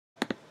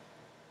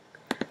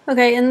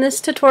Okay, in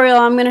this tutorial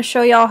I'm going to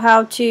show y'all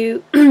how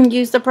to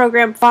use the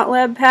program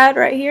FontLab Pad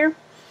right here.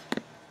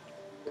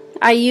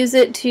 I use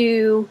it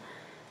to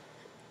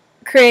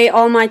create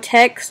all my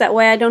text, that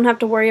way I don't have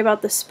to worry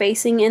about the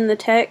spacing in the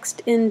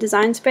text in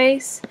Design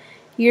Space.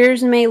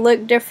 Yours may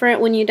look different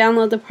when you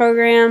download the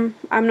program.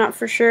 I'm not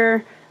for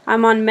sure.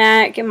 I'm on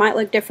Mac. It might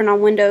look different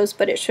on Windows,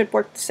 but it should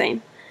work the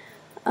same.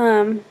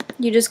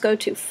 You just go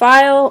to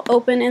File,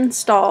 Open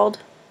Installed.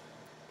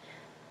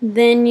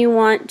 Then you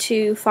want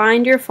to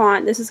find your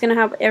font. This is going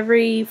to have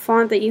every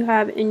font that you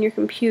have in your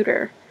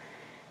computer.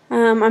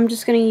 I'm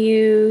just going to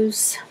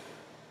use,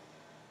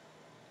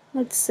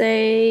 let's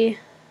say,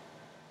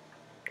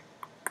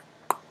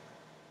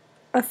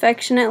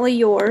 Affectionately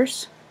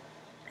Yours.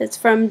 It's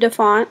from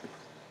DeFont.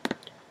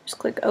 Just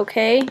click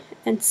OK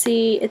and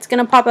see, it's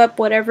going to pop up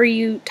whatever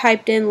you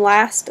typed in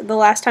the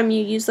last time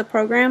you used the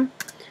program.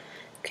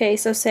 Okay,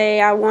 so say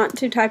I want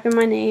to type in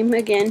my name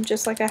again,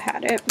 just like I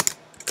had it.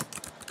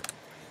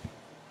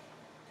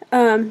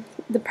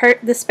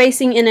 The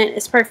spacing in it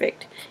is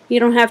perfect. You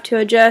don't have to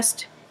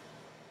adjust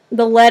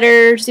the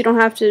letters. You don't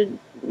have to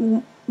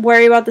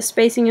worry about the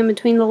spacing in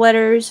between the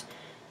letters.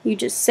 You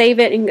just save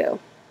it and go.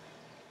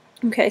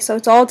 Okay, so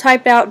it's all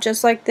typed out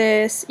just like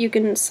this. You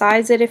can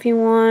size it if you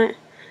want.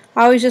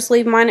 I always just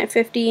leave mine at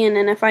 50, and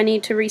then if I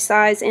need to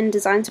resize in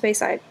Design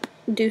Space, I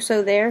do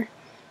so there.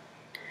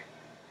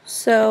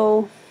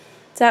 So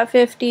it's at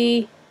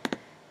 50.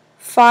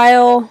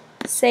 File,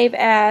 Save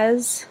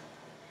As.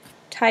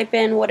 Type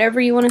in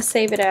whatever you want to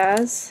save it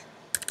as.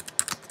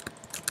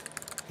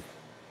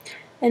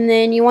 And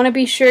then you want to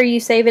be sure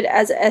you save it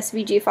as a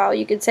SVG file.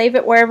 You can save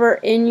it wherever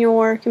in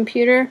your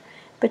computer,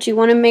 but you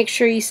want to make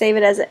sure you save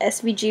it as a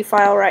SVG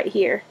file right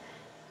here.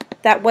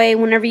 That way,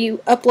 whenever you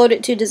upload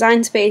it to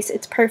Design Space,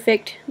 it's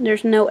perfect.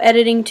 There's no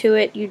editing to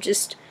it. You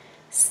just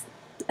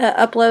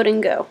upload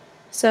and go.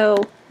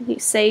 So you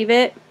save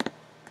it.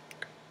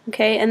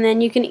 Okay, and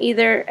then you can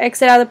either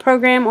exit out of the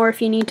program, or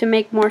if you need to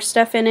make more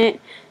stuff in it,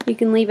 you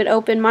can leave it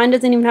open. Mine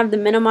doesn't even have the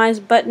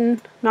minimize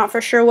button. Not for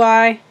sure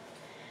why,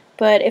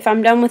 but if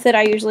I'm done with it,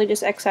 I usually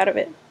just X out of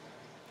it.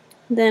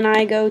 Then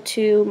I go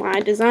to my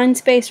Design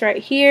Space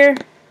right here,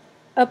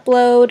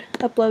 upload,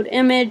 upload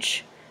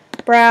image,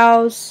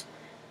 browse.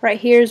 Right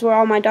here is where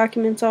all my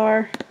documents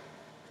are.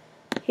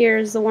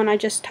 Here's the one I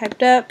just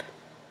typed up.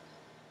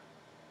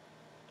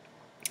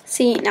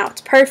 See, now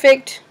it's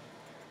perfect.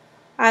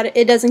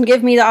 It doesn't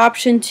give me the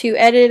option to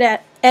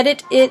edit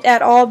it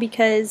at all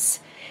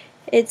because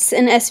it's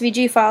an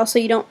SVG file, so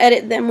you don't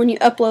edit them when you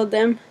upload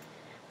them.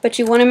 But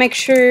you want to make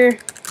sure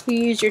you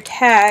use your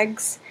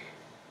tags,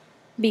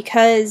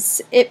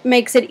 because it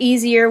makes it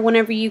easier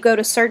whenever you go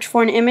to search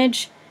for an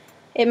image.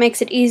 It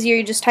makes it easier.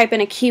 You just type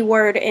in a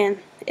keyword and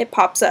it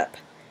pops up.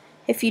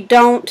 If you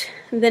don't,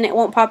 then it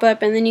won't pop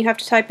up, and then you have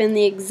to type in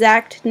the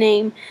exact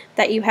name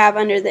that you have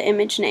under the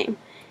image name,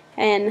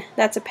 and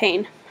that's a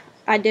pain.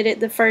 I did it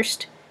the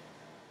first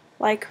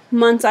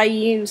months I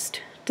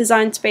used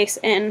Design Space,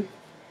 and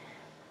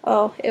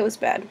oh, it was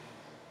bad.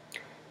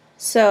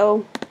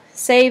 So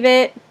save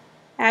it,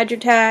 add your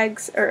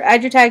tags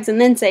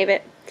and then save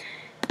it.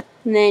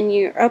 And then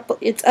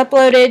it's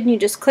uploaded. You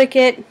just click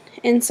it,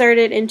 insert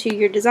it into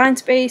your Design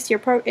Space,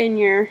 in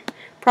your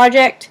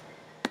project,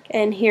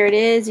 and here it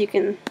is. You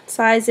can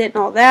size it and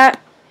all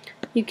that.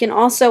 You can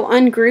also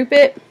ungroup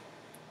it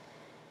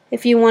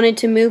if you wanted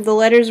to move the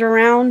letters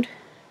around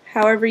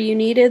however you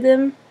needed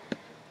them,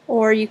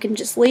 or you can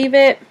just leave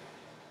it.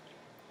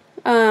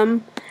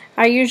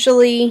 I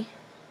usually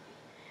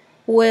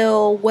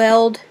will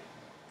weld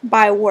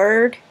by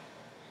word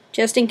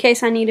just in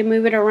case I need to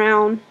move it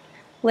around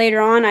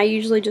later on. I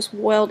usually just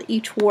weld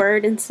each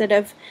word instead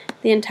of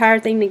the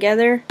entire thing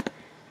together.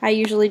 I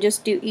usually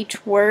just do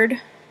each word.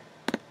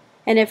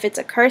 And if it's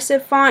a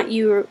cursive font,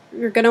 you're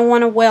going to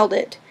want to weld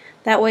it.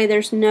 That way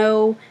there's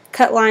no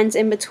cut lines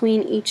in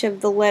between each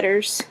of the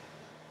letters.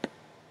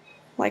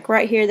 Like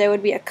right here, there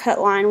would be a cut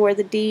line where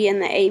the D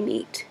and the A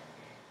meet.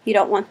 You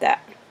don't want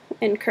that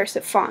in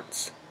cursive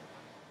fonts.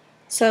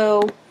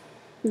 So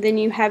then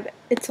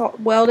it's all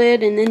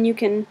welded, and then you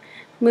can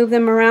move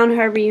them around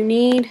however you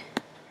need.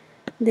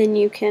 Then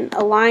you can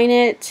align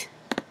it,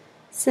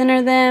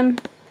 center them,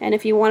 and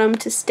if you want them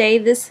to stay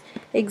this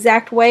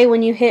exact way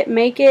when you hit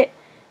make it,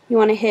 you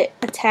want to hit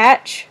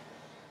attach,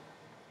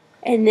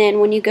 and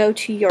then when you go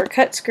to your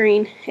cut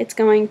screen, it's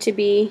going to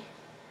be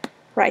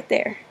right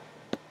there.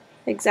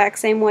 Exact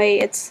same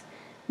way.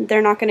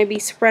 They're not going to be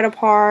spread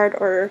apart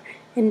or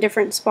in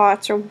different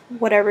spots or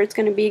whatever. It's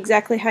going to be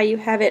exactly how you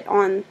have it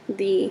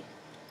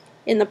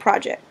in the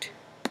project.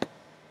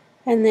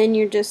 And then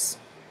you just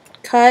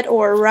cut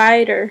or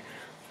write or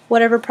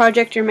whatever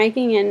project you're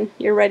making, and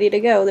you're ready to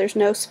go. There's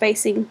no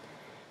spacing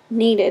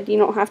needed. You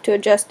don't have to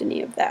adjust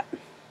any of that.